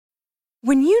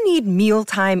When you need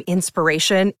mealtime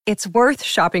inspiration, it's worth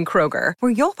shopping Kroger,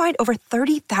 where you'll find over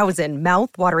 30,000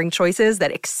 mouth-watering choices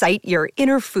that excite your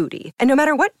inner foodie. And no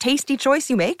matter what tasty choice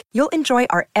you make, you'll enjoy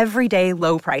our everyday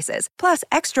low prices, plus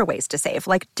extra ways to save,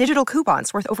 like digital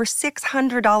coupons worth over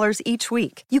 $600 each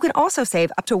week. You can also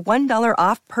save up to $1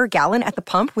 off per gallon at the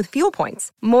pump with fuel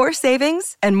points. More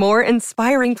savings and more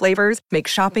inspiring flavors make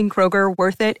shopping Kroger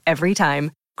worth it every time.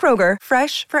 Kroger,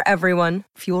 fresh for everyone.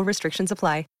 Fuel restrictions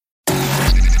apply.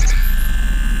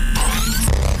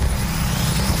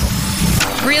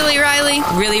 Really, Riley?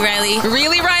 Really, Riley?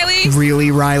 Really, Riley? Really,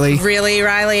 Riley? Really,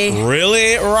 Riley?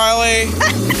 Really, Riley?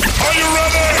 Are you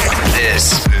ready?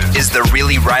 This is the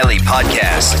Really Riley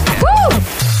podcast. Woo!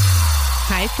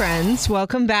 Hi, friends.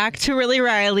 Welcome back to Really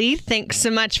Riley. Thanks so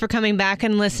much for coming back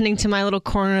and listening to my little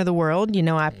corner of the world. You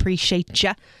know, I appreciate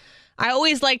ya. I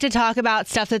always like to talk about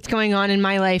stuff that's going on in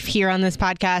my life here on this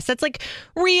podcast. That's like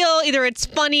real. Either it's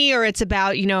funny or it's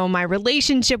about, you know, my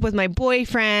relationship with my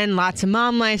boyfriend, lots of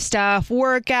mom life stuff,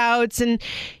 workouts. And,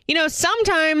 you know,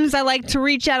 sometimes I like to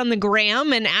reach out on the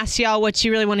gram and ask y'all what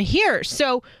you really want to hear.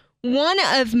 So one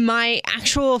of my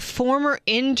actual former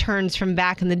interns from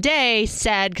back in the day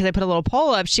said, because I put a little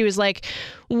poll up, she was like,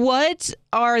 what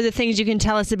are the things you can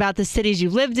tell us about the cities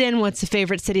you lived in? What's the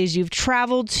favorite cities you've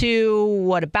traveled to?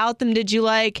 What about them did you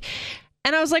like?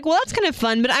 And I was like, well, that's kind of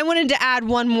fun, but I wanted to add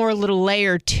one more little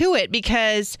layer to it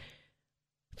because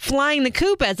flying the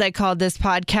coop, as I called this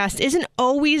podcast, isn't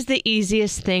always the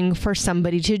easiest thing for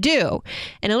somebody to do.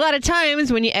 And a lot of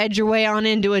times when you edge your way on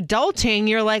into adulting,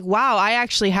 you're like, wow, I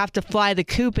actually have to fly the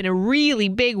coop in a really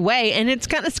big way. And it's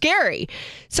kind of scary.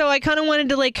 So I kind of wanted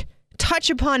to like touch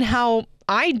upon how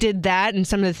I did that and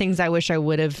some of the things I wish I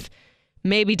would have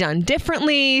maybe done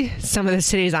differently. Some of the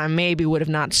cities I maybe would have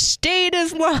not stayed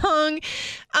as long.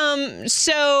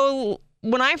 So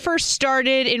when I first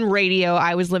started in radio,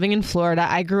 I was living in Florida.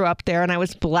 I grew up there and I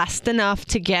was blessed enough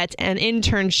to get an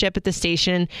internship at the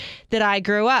station that I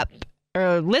grew up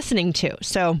listening to.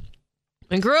 So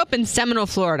I grew up in Seminole,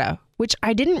 Florida, which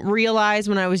I didn't realize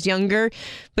when I was younger,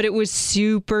 but it was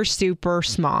super, super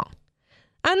small.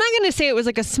 I'm not going to say it was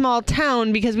like a small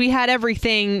town because we had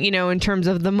everything, you know, in terms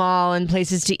of the mall and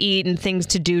places to eat and things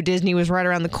to do. Disney was right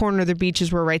around the corner. The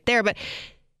beaches were right there. But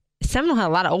Seminole had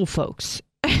a lot of old folks.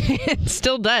 It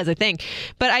still does, I think.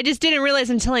 But I just didn't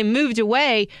realize until I moved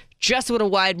away just what a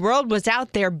wide world was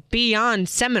out there beyond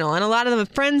Seminole. And a lot of the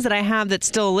friends that I have that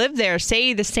still live there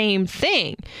say the same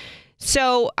thing.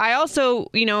 So I also,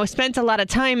 you know, spent a lot of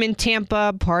time in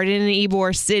Tampa, partied in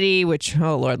Ybor City, which,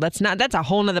 oh Lord, that's a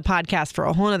whole nother podcast for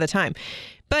a whole nother time.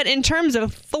 But in terms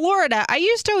of Florida, I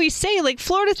used to always say, like,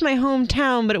 Florida's my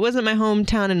hometown, but it wasn't my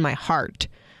hometown in my heart.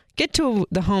 Get to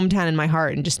the hometown in my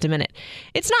heart in just a minute.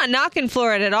 It's not knocking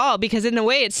Florida at all because in a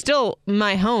way it's still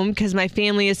my home because my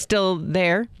family is still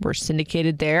there. We're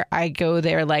syndicated there. I go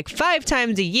there like 5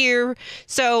 times a year.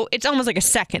 So it's almost like a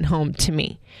second home to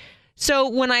me. So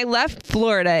when I left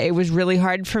Florida, it was really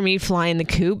hard for me flying the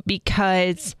coop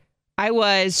because I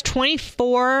was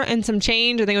 24 and some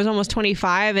change. I think it was almost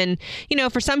 25. And, you know,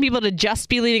 for some people to just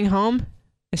be leaving home,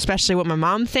 especially what my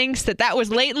mom thinks, that was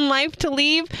late in life to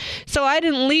leave. So I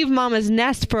didn't leave mama's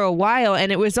nest for a while.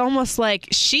 And it was almost like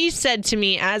she said to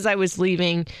me as I was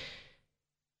leaving,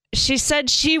 she said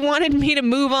she wanted me to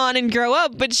move on and grow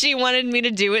up, but she wanted me to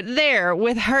do it there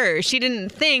with her. She didn't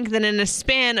think that in a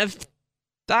span of,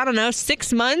 I don't know,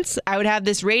 6 months, I would have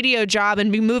this radio job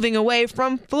and be moving away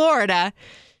from Florida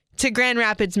to Grand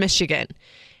Rapids, Michigan.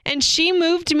 And she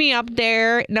moved me up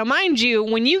there. Now, mind you,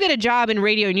 when you get a job in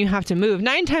radio and you have to move,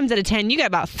 9 times out of 10, you got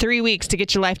about 3 weeks to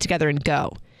get your life together and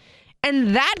go.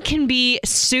 And that can be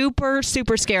super,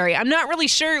 super scary. I'm not really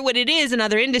sure what it is in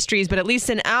other industries, but at least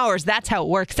in ours, that's how it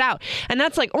works out. And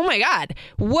that's like, oh my God,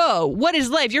 whoa, what is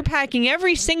life? You're packing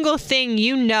every single thing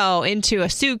you know into a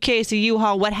suitcase, a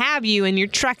U-Haul, what have you, and you're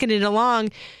trucking it along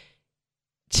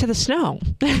to the snow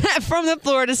from the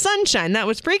Florida sunshine. That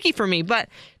was freaky for me, but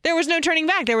there was no turning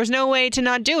back. There was no way to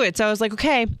not do it. So I was like,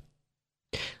 okay,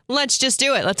 let's just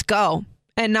do it. Let's go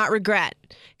and not regret.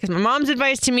 Because my mom's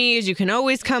advice to me is you can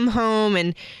always come home.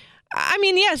 And I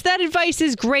mean, yes, that advice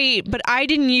is great, but I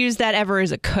didn't use that ever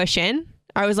as a cushion.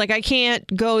 I was like, I can't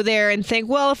go there and think,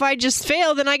 well, if I just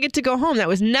fail, then I get to go home. That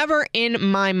was never in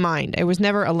my mind. I was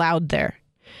never allowed there.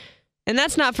 And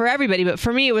that's not for everybody, but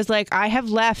for me, it was like, I have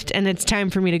left and it's time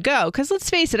for me to go. Because let's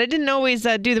face it, I didn't always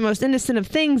do the most innocent of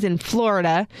things in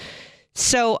Florida.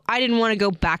 So I didn't want to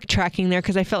go backtracking there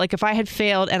because I felt like if I had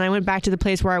failed and I went back to the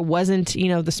place where I wasn't, you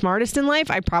know, the smartest in life,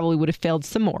 I probably would have failed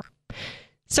some more.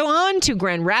 So on to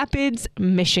Grand Rapids,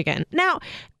 Michigan. Now,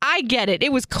 I get it.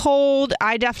 It was cold.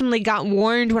 I definitely got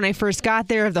warned when I first got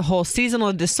there of the whole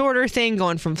seasonal disorder thing,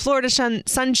 going from Florida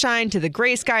sunshine to the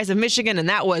gray skies of Michigan, and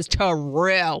that was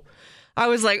surreal. I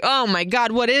was like, oh my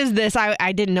God, what is this?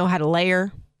 I didn't know how to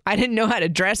layer. I didn't know how to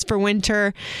dress for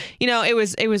winter. You know, it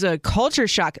was a culture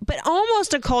shock, but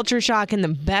almost a culture shock in the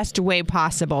best way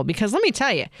possible. Because let me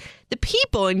tell you, the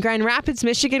people in Grand Rapids,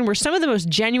 Michigan were some of the most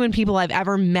genuine people I've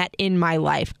ever met in my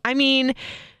life. I mean,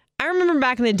 I remember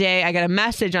back in the day, I got a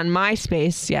message on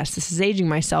MySpace. Yes, this is aging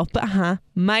myself, but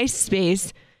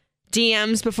MySpace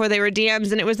DMs before they were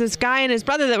DMs. And it was this guy and his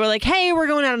brother that were like, hey, we're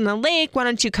going out on the lake. Why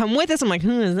don't you come with us? I'm like,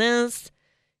 who is this?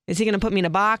 Is he going to put me in a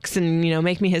box and, you know,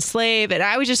 make me his slave? And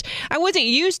I wasn't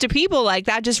used to people like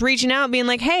that, just reaching out, being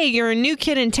like, hey, you're a new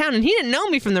kid in town. And he didn't know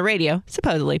me from the radio,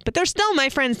 supposedly, but they're still my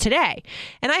friends today.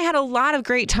 And I had a lot of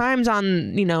great times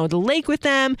on, you know, the lake with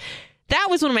them. That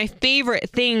was one of my favorite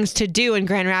things to do in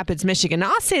Grand Rapids, Michigan. Now,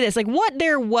 I'll say this, like what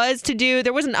there was to do,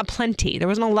 there wasn't a plenty. There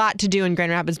wasn't a lot to do in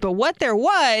Grand Rapids, but what there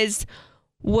was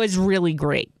really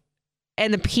great.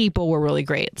 And the people were really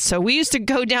great. So we used to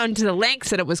go down to the lakes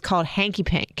that it was called Hanky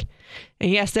Pank.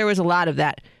 And yes, there was a lot of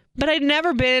that. But I'd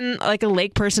never been like a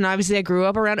lake person. Obviously, I grew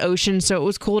up around ocean, so it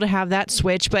was cool to have that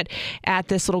switch. But at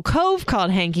this little cove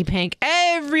called Hanky Pank,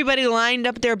 everybody lined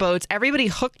up their boats. Everybody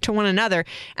hooked to one another.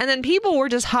 And then people were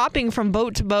just hopping from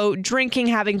boat to boat, drinking,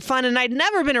 having fun. And I'd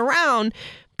never been around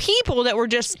people that were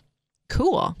just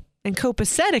cool and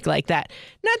copacetic like that.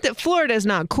 Not that Florida is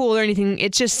not cool or anything.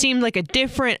 It just seemed like a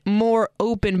different, more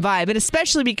open vibe. And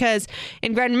especially because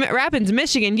in Grand Rapids,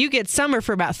 Michigan, you get summer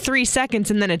for about 3 seconds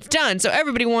and then it's done. So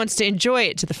everybody wants to enjoy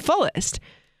it to the fullest.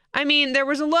 I mean, there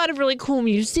was a lot of really cool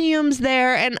museums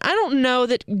there. And I don't know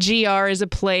that GR is a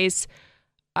place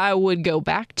I would go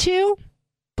back to,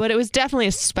 but it was definitely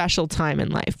a special time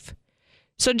in life.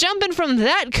 So jumping from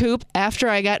that coop after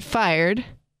I got fired,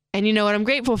 and you know what? I'm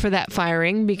grateful for that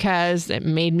firing because it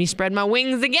made me spread my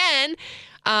wings again.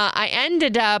 I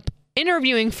ended up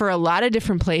interviewing for a lot of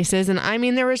different places. And I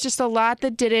mean, there was just a lot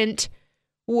that didn't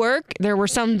work. There were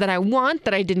some that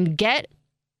I didn't get.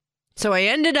 So I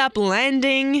ended up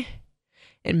landing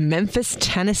in Memphis,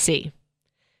 Tennessee.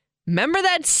 Remember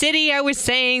that city I was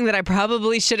saying that I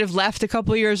probably should have left a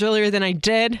couple years earlier than I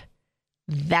did?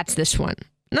 That's this one.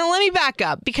 Now, let me back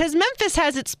up because Memphis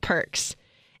has its perks.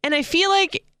 And I feel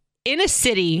like in a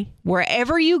city,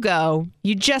 wherever you go,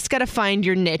 you just got to find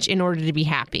your niche in order to be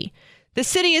happy. The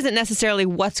city isn't necessarily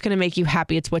what's going to make you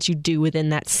happy. It's what you do within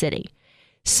that city.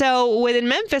 So within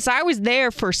Memphis, I was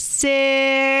there for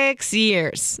 6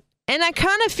 years. And I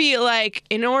kind of feel like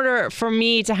in order for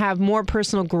me to have more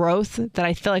personal growth that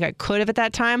I feel like I could have at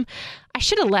that time, I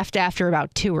should have left after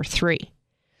about 2 or 3.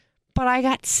 But I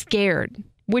got scared,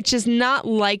 which is not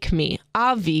like me.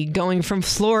 Avi going from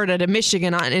Florida to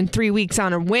Michigan in 3 weeks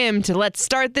on a whim to let's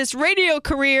start this radio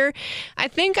career. I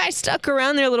think I stuck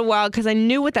around there a little while because I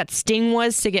knew what that sting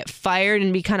was to get fired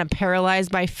and be kind of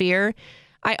paralyzed by fear.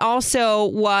 I also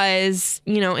was,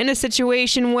 in a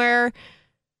situation where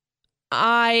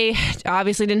I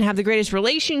obviously didn't have the greatest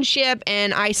relationship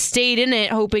and I stayed in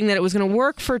it hoping that it was going to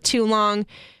work for too long.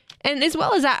 And as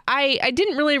well as that, I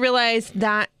didn't really realize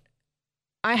that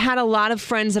I had a lot of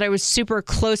friends that I was super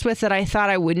close with that I thought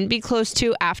I wouldn't be close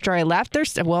to after I left.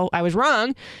 Well, I was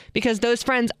wrong because those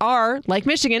friends are, like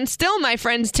Michigan, still my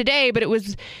friends today. But it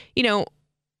was,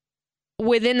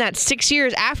 within that 6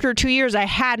 years, after 2 years, I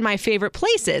had my favorite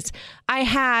places. I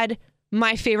had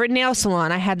my favorite nail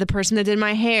salon. I had the person that did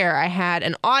my hair. I had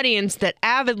an audience that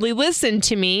avidly listened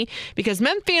to me because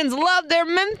Memphians love their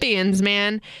Memphians,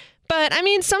 man. But I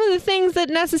mean, some of the things that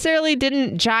necessarily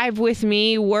didn't jive with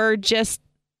me were just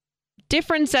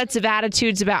different sets of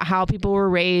attitudes about how people were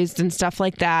raised and stuff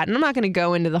like that. And I'm not going to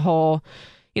go into the whole,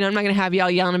 I'm not going to have y'all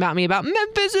yelling about me about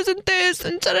Memphis isn't this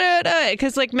and da-da-da,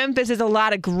 because like Memphis is a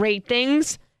lot of great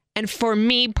things. And for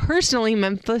me personally,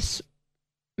 Memphis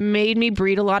made me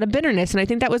breed a lot of bitterness. And I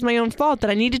think that was my own fault, that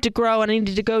I needed to grow and I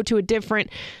needed to go to a different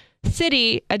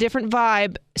city, a different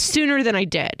vibe sooner than I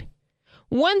did.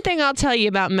 One thing I'll tell you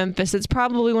about Memphis, it's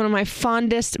probably one of my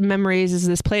fondest memories, is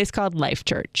this place called Life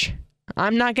Church.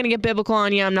 I'm not going to get biblical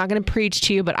on you. I'm not going to preach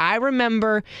to you, but I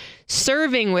remember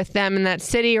serving with them in that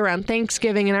city around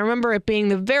Thanksgiving. And I remember it being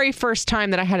the very first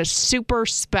time that I had a super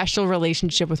special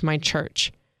relationship with my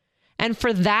church. And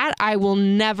for that, I will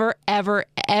never, ever,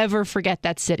 ever forget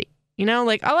that city. You know,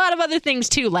 like a lot of other things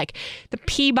too, like the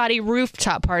Peabody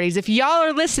rooftop parties. If y'all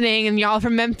are listening and y'all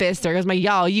from Memphis, there goes my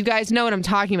y'all, you guys know what I'm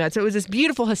talking about. So it was this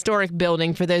beautiful historic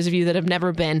building for those of you that have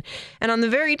never been. And on the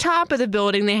very top of the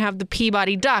building, they have the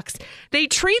Peabody Ducks. They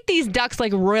treat these ducks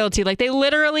like royalty. Like they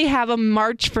literally have a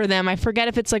march for them. I forget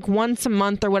if it's like once a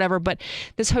month or whatever, but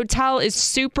this hotel is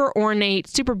super ornate,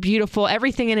 super beautiful.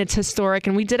 Everything in it's historic.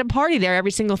 And we did a party there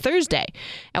every single Thursday.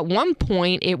 At one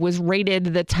point, it was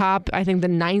rated the top, I think the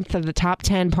 9th of the top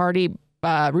 10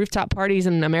 rooftop parties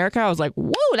in America. I was like,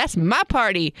 whoa, that's my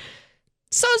party.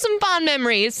 So some fond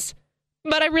memories,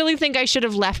 but I really think I should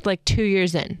have left like 2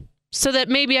 years in so that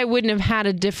maybe I wouldn't have had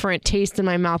a different taste in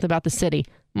my mouth about the city.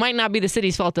 Might not be the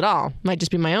city's fault at all. Might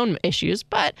just be my own issues.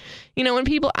 But, you know, when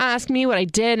people ask me what I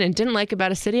did and didn't like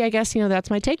about a city, I guess, you know, that's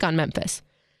my take on Memphis.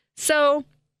 So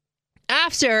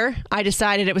after I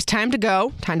decided it was time to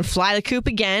go, time to fly the coop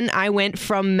again, I went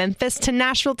from Memphis to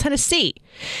Nashville, Tennessee.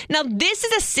 Now, this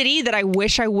is a city that I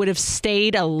wish I would have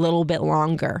stayed a little bit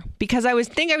longer because I was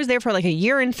there for like a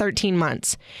year and 13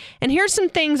 months. And here's some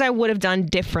things I would have done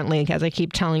differently, as I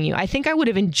keep telling you. I think I would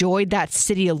have enjoyed that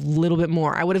city a little bit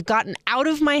more. I would have gotten out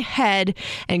of my head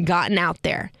and gotten out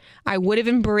there. I would have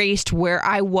embraced where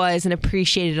I was and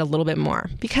appreciated it a little bit more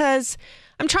because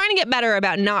I'm trying to get better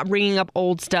about not bringing up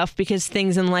old stuff because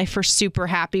things in life are super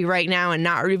happy right now and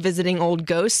not revisiting old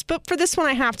ghosts. But for this one,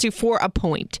 I have to for a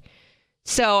point.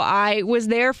 So I was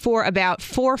there for about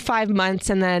 4 or 5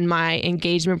 months and then my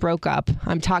engagement broke up.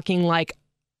 I'm talking like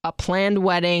a planned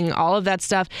wedding, all of that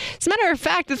stuff. As a matter of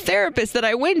fact, the therapist that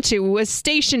I went to was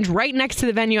stationed right next to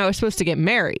the venue I was supposed to get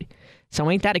married. So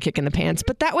ain't that a kick in the pants?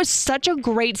 But that was such a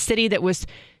great city that was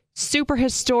super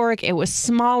historic. It was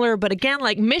smaller, but again,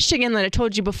 like Michigan that I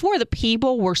told you before, the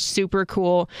people were super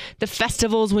cool. The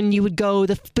festivals, when you would go,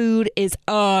 the food is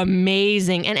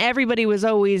amazing. And everybody was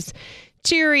always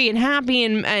cheery and happy.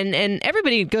 And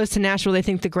everybody goes to Nashville. They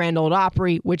think the Grand Ole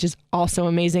Opry, which is also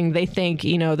amazing. They think,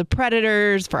 you know, the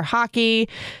Predators for hockey.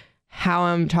 How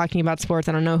I'm talking about sports,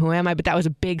 I don't know who am I, but that was a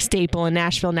big staple in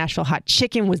Nashville. Nashville hot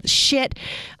chicken was the shit.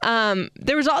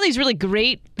 There was all these really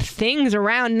great things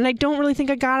around, and I don't really think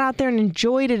I got out there and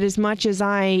enjoyed it as much as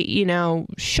I, you know,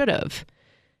 should have.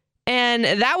 And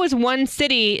that was one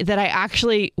city that I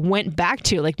actually went back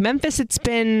to. Like Memphis, it's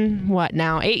been, what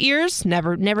now, 8 years?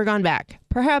 Never gone back.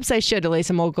 Perhaps I should to lay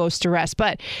some old ghosts to rest,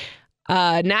 but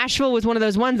Nashville was one of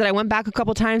those ones that I went back a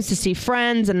couple times to see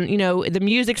friends, and you know the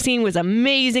music scene was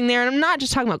amazing there. And I'm not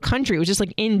just talking about country; it was just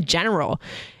like in general.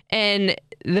 And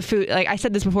the food, like I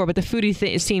said this before, but the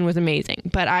foodie scene was amazing.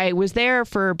 But I was there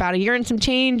for about a year and some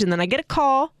change, and then I get a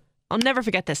call. I'll never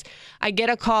forget this. I get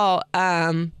a call,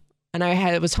 and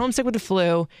I was homesick with the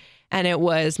flu, and it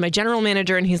was my general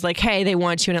manager, and he's like, "Hey, they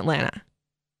want you in Atlanta."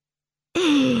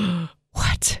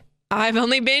 What? I've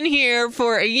only been here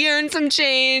for a year and some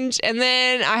change, and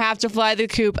then I have to fly the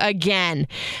coop again.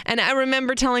 And I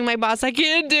remember telling my boss, I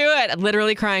can't do it.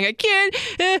 Literally crying, I can't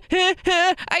do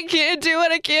it.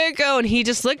 I can't go. And he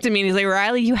just looked at me and he's like,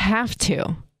 Riley, you have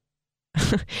to.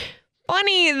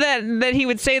 Funny that he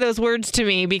would say those words to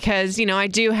me because, you know, I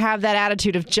do have that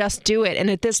attitude of just do it. And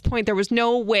at this point, there was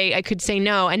no way I could say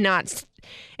no and not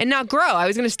grow. I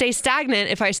was going to stay stagnant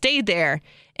if I stayed there.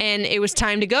 And it was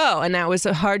time to go. And that was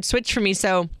a hard switch for me.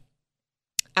 So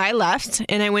I left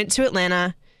and I went to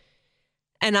Atlanta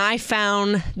and I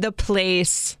found the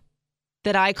place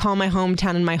that I call my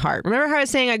hometown in my heart. Remember how I was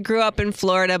saying I grew up in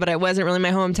Florida, but I wasn't really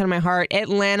my hometown in my heart?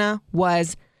 Atlanta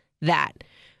was that.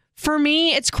 For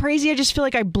me, it's crazy. I just feel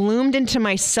like I bloomed into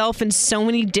myself in so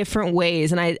many different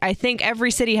ways. And I think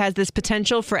every city has this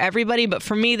potential for everybody. But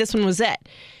for me, this one was it.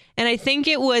 And I think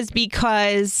it was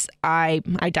because I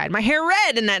dyed my hair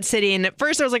red in that city. And at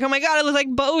first I was like, oh my God, I look like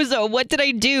Bozo. What did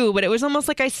I do? But it was almost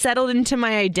like I settled into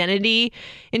my identity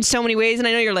in so many ways. And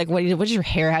I know you're like, what does your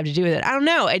hair have to do with it? I don't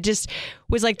know. It just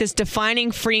was like this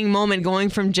defining, freeing moment going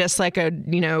from just like a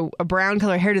brown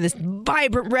color hair to this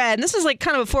vibrant red. And this is like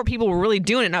kind of before people were really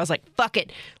doing it. And I was like, fuck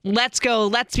it. Let's go.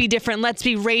 Let's be different. Let's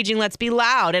be raging. Let's be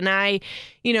loud. And I,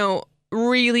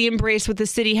 really embraced what the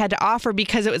city had to offer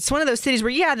because it was one of those cities where,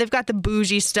 yeah, they've got the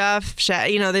bougie stuff.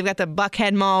 They've got the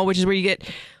Buckhead Mall, which is where you get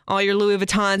all your Louis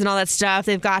Vuittons and all that stuff.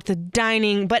 They've got the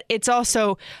dining, but it's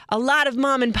also a lot of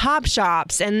mom and pop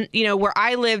shops. And, where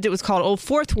I lived, it was called Old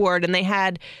Fourth Ward, and they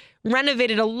had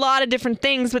renovated a lot of different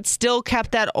things, but still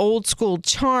kept that old school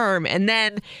charm. And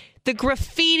then the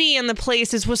graffiti in the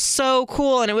places was so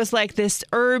cool. And it was like this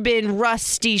urban,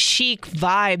 rusty, chic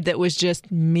vibe that was just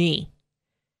me.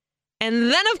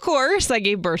 And then, of course, I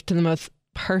gave birth to the most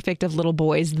perfect of little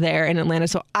boys there in Atlanta.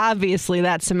 So obviously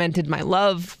that cemented my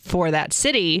love for that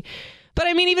city. But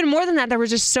I mean, even more than that, there was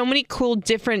just so many cool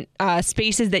different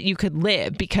spaces that you could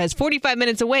live, because 45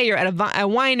 minutes away, you're at a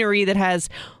winery that has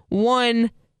one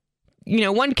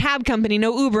cab company,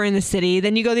 no Uber in the city.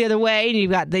 Then you go the other way and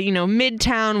you've got the,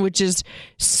 Midtown, which is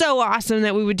so awesome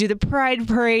that we would do the Pride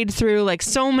Parade through, like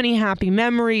so many happy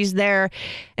memories there.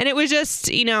 And it was just,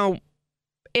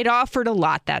 it offered a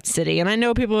lot, that city. And I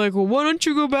know people are like, well, why don't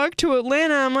you go back to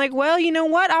Atlanta? I'm like, well, you know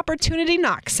what? Opportunity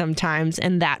knocks sometimes.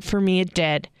 And that for me, it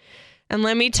did. And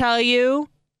let me tell you,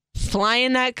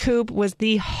 flying that coop was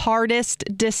the hardest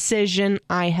decision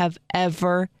I have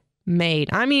ever made.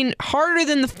 I mean, harder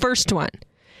than the first one,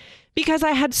 because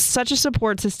I had such a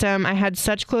support system. I had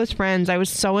such close friends. I was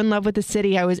so in love with the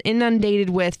city. I was inundated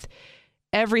with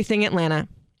everything Atlanta.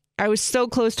 I was so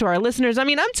close to our listeners. I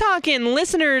mean, I'm talking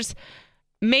listeners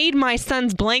made my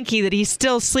son's blankie that he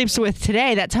still sleeps with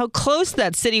today. That's how close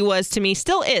that city was to me.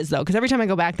 Still is, though, because every time I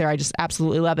go back there, I just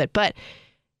absolutely love it. But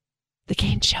the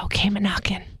Kane Show came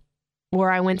a-knocking,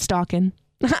 or I went stalking,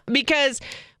 because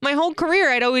my whole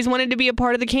career, I'd always wanted to be a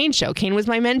part of the Kane Show. Kane was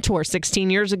my mentor 16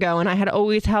 years ago, and I had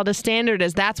always held a standard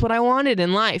as that's what I wanted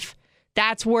in life.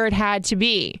 That's where it had to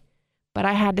be. But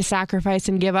I had to sacrifice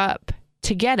and give up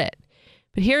to get it.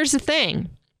 But here's the thing.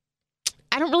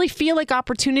 I don't really feel like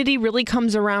opportunity really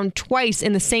comes around twice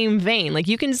in the same vein. Like,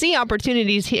 you can see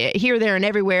opportunities here, there, and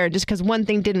everywhere. Just because one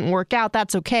thing didn't work out,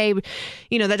 that's okay.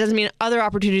 That doesn't mean other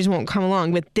opportunities won't come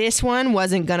along. But this one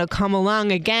wasn't going to come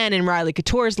along again in Riley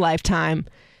Couture's lifetime.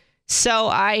 So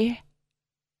I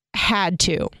had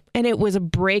to. And it was a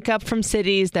breakup from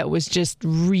cities that was just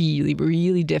really,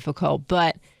 really difficult.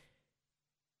 But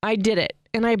I did it.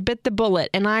 And I bit the bullet,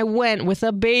 and I went with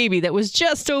a baby that was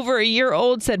just over a year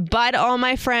old, said bye to all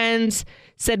my friends,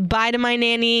 said bye to my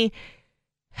nanny.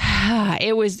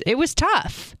 It was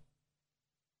tough.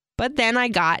 But then I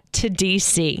got to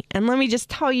DC, and let me just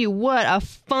tell you what a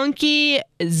funky,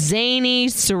 zany,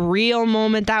 surreal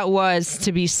moment that was,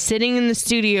 to be sitting in the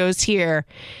studios here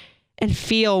and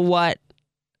feel what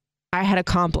I had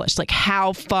accomplished, like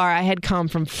how far I had come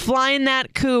from flying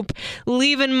that coop,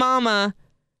 leaving mama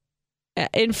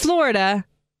in Florida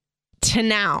to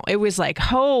now. It was like,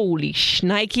 holy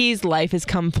shnikes, life has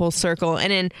come full circle.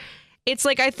 And then it's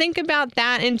like, I think about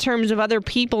that in terms of other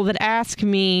people that ask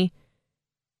me,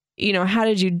 how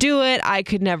did you do it? I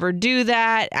could never do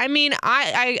that. I mean,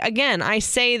 I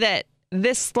say that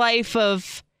this life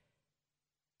of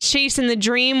chasing the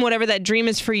dream, whatever that dream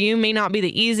is for you, may not be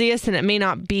the easiest, and it may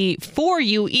not be for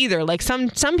you either. Like some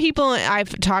people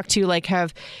I've talked to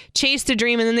have chased a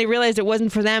dream and then they realized it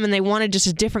wasn't for them and they wanted just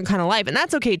a different kind of life. And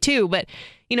that's okay too. But,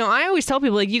 I always tell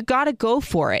people, you got to go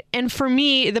for it. And for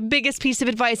me, the biggest piece of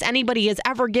advice anybody has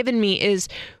ever given me is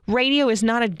radio is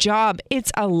not a job.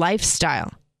 It's a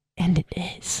lifestyle. And it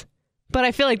is. But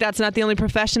I feel like that's not the only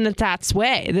profession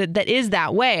that is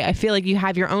that way. I feel like you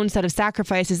have your own set of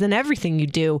sacrifices in everything you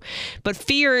do. But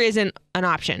fear isn't an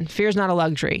option. Fear is not a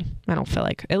luxury, I don't feel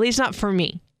like. At least not for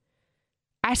me.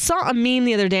 I saw a meme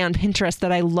the other day on Pinterest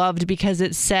that I loved because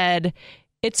it said,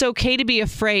 it's okay to be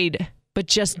afraid, but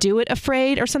just do it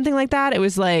afraid, or something like that. It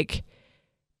was like,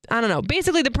 I don't know.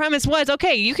 Basically, the premise was,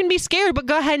 okay, you can be scared, but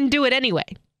go ahead and do it anyway.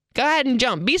 Go ahead and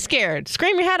jump. Be scared.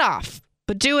 Scream your head off.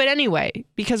 But do it anyway,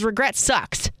 because regret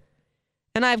sucks.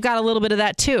 And I've got a little bit of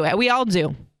that too. We all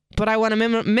do. But I want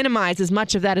to minimize as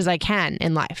much of that as I can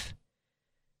in life.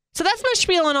 So that's my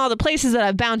spiel on all the places that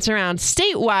I've bounced around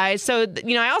statewide. So,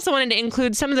 I also wanted to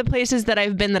include some of the places that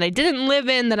I've been that I didn't live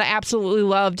in that I absolutely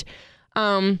loved.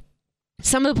 Some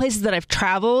of the places that I've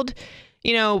traveled.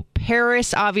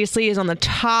 Paris obviously is on the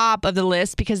top of the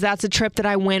list because that's a trip that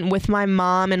I went with my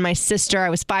mom and my sister. I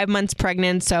was 5 months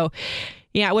pregnant, so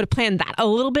yeah, I would have planned that a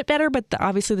little bit better, but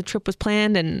obviously the trip was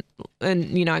planned and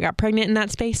I got pregnant in that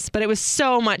space, but it was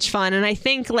so much fun. And I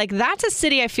think that's a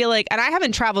city I feel like, and I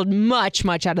haven't traveled much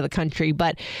out of the country,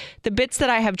 but the bits that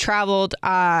I have traveled,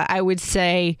 I would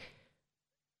say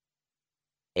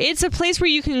it's a place where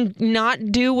you can not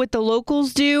do what the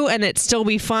locals do and it still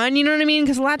be fun. You know what I mean?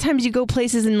 Because a lot of times you go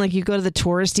places and you go to the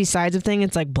touristy sides of things.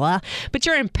 It's like blah. But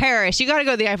you're in Paris. You got to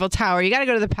go to the Eiffel Tower. You got to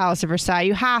go to the Palace of Versailles.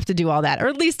 You have to do all that. Or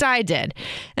at least I did.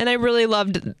 And I really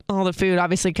loved all the food,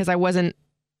 obviously, because I wasn't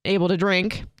able to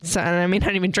drink. So, I mean, I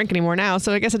don't even drink anymore now.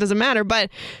 So I guess it doesn't matter. But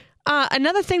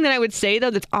another thing that I would say,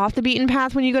 though, that's off the beaten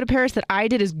path when you go to Paris that I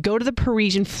did is go to the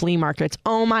Parisian flea markets.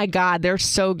 Oh, my God. They're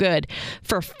so good.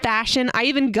 For fashion, I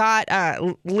even got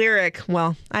Lyric.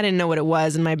 Well, I didn't know what it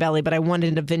was in my belly, but I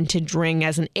wanted a vintage ring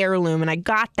as an heirloom. And I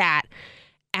got that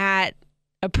at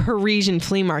a Parisian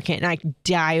flea market, and I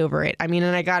die over it. I mean,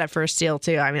 and I got it for a steal,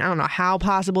 too. I mean, I don't know how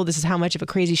possible this is how much of a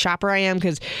crazy shopper I am,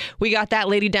 because we got that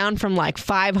lady down from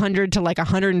 $500 to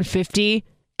 $150.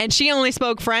 and she only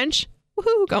spoke French.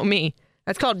 Woohoo, go me.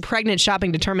 That's called pregnant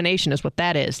shopping determination is what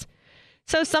that is.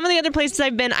 So some of the other places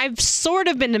I've been, I've sort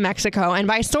of been to Mexico. And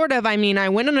by sort of, I mean, I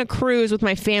went on a cruise with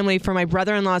my family for my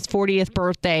brother-in-law's 40th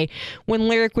birthday when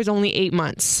Lyric was only 8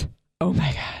 months. Oh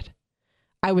my God.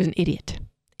 I was an idiot.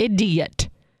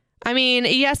 I mean,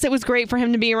 yes, it was great for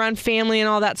him to be around family and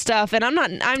all that stuff. And I'm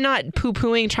not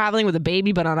poo-pooing traveling with a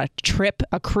baby, but on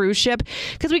a cruise ship,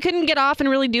 because we couldn't get off and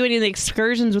really do any of the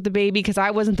excursions with the baby because I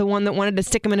wasn't the one that wanted to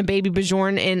stick him in a baby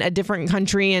bajorn in a different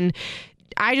country. And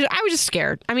I was just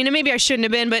scared. I mean, maybe I shouldn't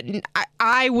have been, but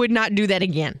I would not do that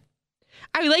again.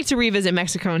 I would like to revisit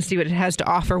Mexico and see what it has to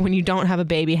offer when you don't have a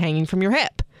baby hanging from your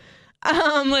hip.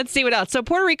 Let's see what else. So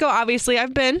Puerto Rico, obviously,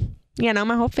 I've been. You know,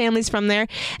 my whole family's from there.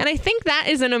 And I think that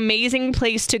is an amazing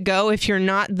place to go if you're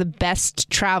not the best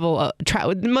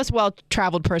the most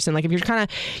well-traveled person. Like if you're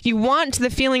you want the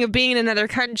feeling of being in another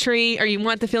country, or you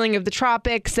want the feeling of the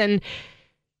tropics, and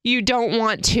you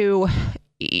want to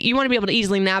be able to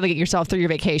easily navigate yourself through your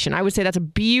vacation. I would say that's a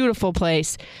beautiful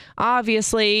place.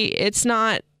 Obviously, it's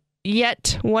not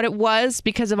yet what it was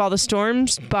because of all the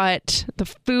storms, but the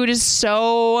food is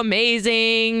so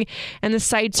amazing and the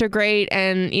sights are great,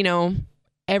 and you know,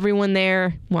 everyone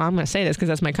there, well, I'm going to say this because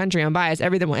that's my country, I'm biased,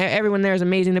 everyone there is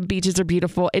amazing. The beaches are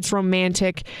beautiful, it's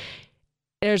romantic,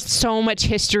 there's so much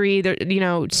history there, you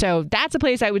know, so that's a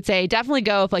place I would say definitely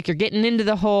go if like you're getting into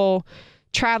the whole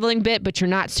traveling bit, but you're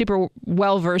not super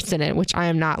well versed in it, which I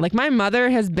am not. Like my mother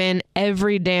has been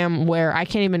every damn where. I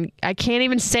can't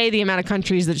even say the amount of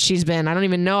countries that she's been. I don't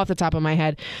even know off the top of my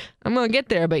head. I'm gonna get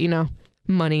there, but you know,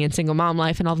 money and single mom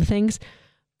life and all the things.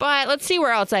 But let's see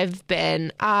where else I've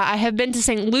been. I have been to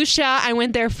St. Lucia. I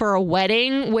went there for a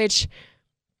wedding, which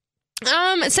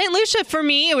St. Lucia for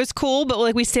me, it was cool, but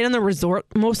like we stayed on the resort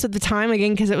most of the time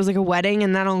again because it was like a wedding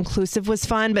and that all-inclusive was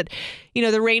fun. But you know,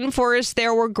 the rainforests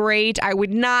there were great. I would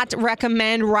not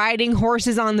recommend riding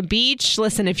horses on the beach.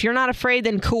 Listen, if you're not afraid,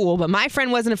 then cool. But my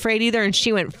friend wasn't afraid either, and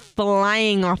she went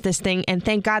flying off this thing, and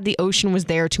thank God the ocean was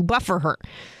there to buffer her.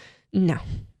 No.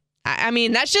 I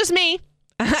mean, that's just me.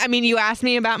 I mean, you asked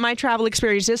me about my travel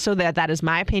experiences, so that is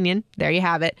my opinion. There you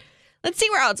have it. Let's see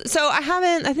where else. So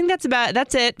I think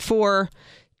that's it for,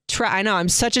 I know I'm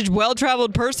such a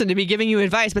well-traveled person to be giving you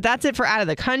advice, but that's it for out of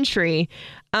the country.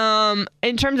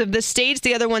 In terms of the states,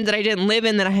 the other ones that I didn't live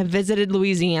in that I have visited,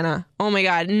 Louisiana. Oh my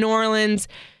God, New Orleans.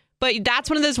 But that's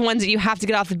one of those ones that you have to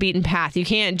get off the beaten path. You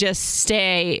can't just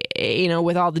stay, you know,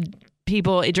 with all the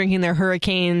people drinking their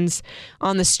hurricanes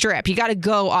on the strip. You got to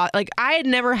go off. Like I had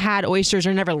never had oysters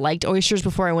or never liked oysters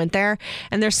before I went there.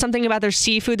 And there's something about their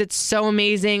seafood that's so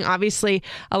amazing. Obviously,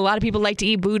 a lot of people like to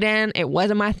eat boudin. It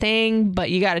wasn't my thing, but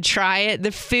you got to try it.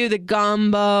 The food, the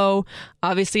gumbo.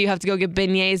 Obviously, you have to go get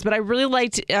beignets. But I really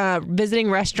liked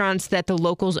visiting restaurants that the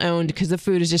locals owned because the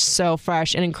food is just so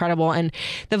fresh and incredible. And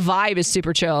the vibe is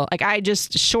super chill. Like I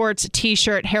just shorts,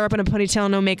 t-shirt, hair up in a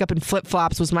ponytail, no makeup, and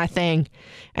flip-flops was my thing.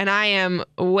 And I am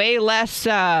way less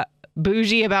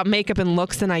bougie about makeup and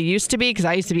looks than I used to be, because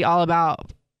I used to be all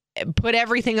about put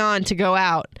everything on to go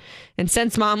out. And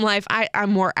since mom life,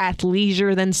 I'm more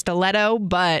athleisure than stiletto,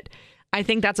 but I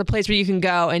think that's a place where you can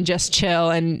go and just chill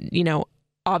and, you know,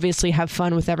 obviously have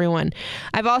fun with everyone.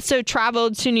 I've also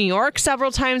traveled to New York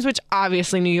several times, which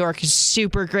obviously New York is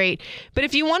super great. But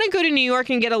if you want to go to New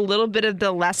York and get a little bit of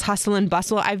the less hustle and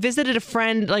bustle, I visited a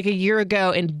friend like a year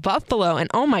ago in Buffalo, and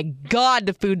oh my God,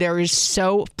 the food there is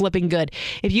so flipping good.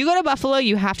 If you go to Buffalo,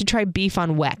 you have to try beef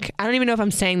on weck. I don't even know if I'm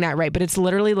saying that right, but it's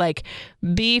literally like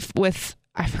beef with,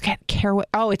 I forget, caraway.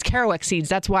 Oh, it's caraway seeds.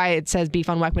 That's why it says beef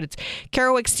on weck, but it's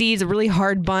caraway seeds, a really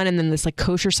hard bun, and then this like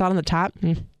kosher salt on the top.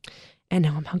 And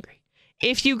now I'm hungry.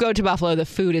 If you go to Buffalo, the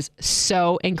food is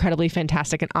so incredibly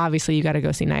fantastic. And obviously, you got to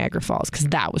go see Niagara Falls because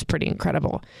that was pretty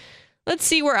incredible. Let's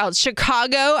see where else.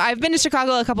 Chicago. I've been to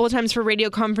Chicago a couple of times for radio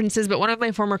conferences, but one of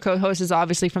my former co-hosts is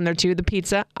obviously from there too. The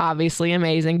pizza, obviously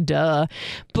amazing, duh.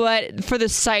 But for the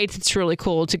sights, it's really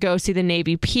cool to go see the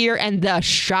Navy Pier and the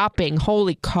shopping.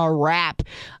 Holy crap.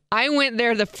 I went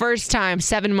there the first time,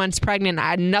 7 months pregnant.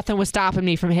 Nothing was stopping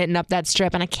me from hitting up that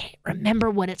strip, and I can't remember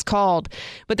what it's called.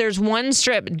 But there's one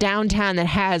strip downtown that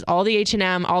has all the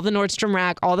H&M, all the Nordstrom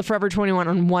Rack, all the Forever 21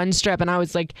 on one strip, and I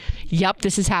was like, yep,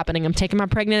 this is happening. I'm taking my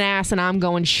pregnant ass, and I'm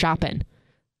going shopping.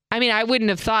 I mean, I wouldn't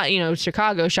have thought, you know,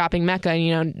 Chicago, shopping mecca,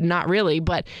 you know, not really,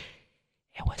 but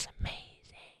it was amazing.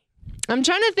 I'm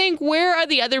trying to think, where are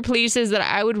the other places that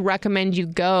I would recommend you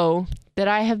go that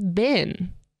I have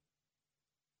been?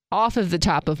 Off of the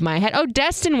top of my head. Oh,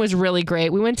 Destin was really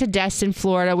great. We went to Destin,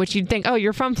 Florida, which you'd think, oh,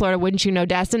 you're from Florida. Wouldn't you know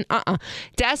Destin?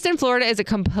 Destin, Florida is a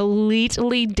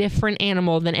completely different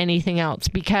animal than anything else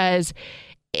because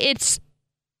it's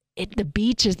the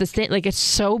beach is the same. Like, it's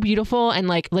so beautiful, and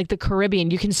like the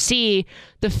Caribbean, you can see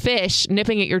the fish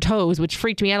nipping at your toes, which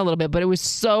freaked me out a little bit, but it was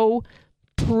so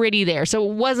pretty there. So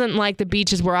it wasn't like the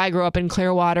beaches where I grew up in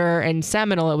Clearwater and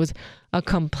Seminole. It was a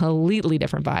completely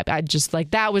different vibe. I just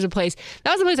like, that was a place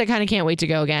I kind of can't wait to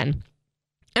go again.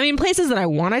 I mean, places that I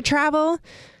want to travel.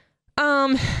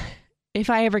 If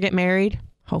I ever get married,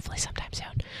 hopefully sometime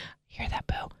soon. Hear that,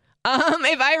 boo?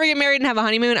 If I ever get married and have a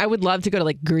honeymoon, I would love to go to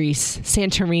like Greece,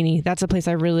 Santorini. That's a place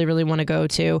I really, really want to go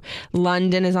to.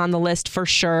 London is on the list for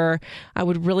sure. I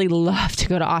would really love to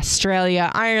go to Australia,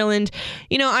 Ireland.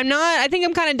 You know, I think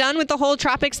I'm kind of done with the whole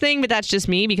tropics thing, but that's just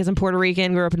me because I'm Puerto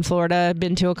Rican, grew up in Florida,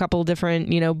 been to a couple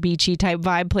different, you know, beachy type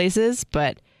vibe places.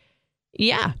 But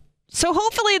yeah. So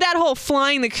hopefully that whole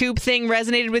flying the coop thing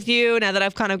resonated with you. Now that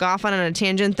I've kind of gone off on a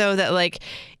tangent, though, that like,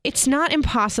 it's not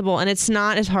impossible and it's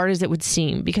not as hard as it would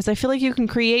seem, because I feel like you can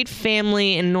create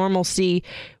family and normalcy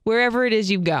wherever it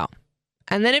is you go.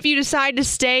 And then if you decide to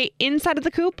stay inside of the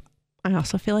coop, I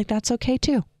also feel like that's okay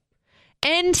too.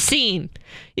 End scene.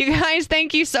 You guys,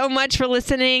 thank you so much for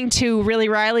listening to Really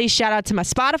Riley. Shout out to my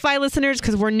Spotify listeners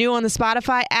because we're new on the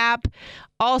Spotify app.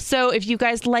 Also, if you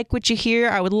guys like what you hear,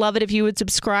 I would love it if you would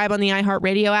subscribe on the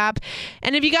iHeartRadio app.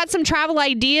 And if you got some travel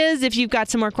ideas, if you've got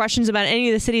some more questions about any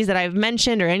of the cities that I've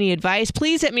mentioned or any advice,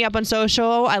 please hit me up on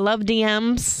social. I love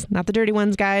DMs, not the dirty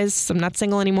ones, guys. I'm not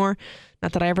single anymore.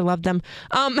 Not that I ever loved them.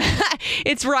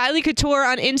 It's Riley Couture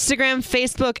on Instagram,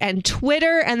 Facebook, and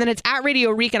Twitter. And then it's @Radio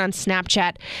Rican on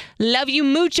Snapchat. Love you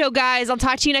mucho, guys. I'll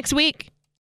talk to you next week.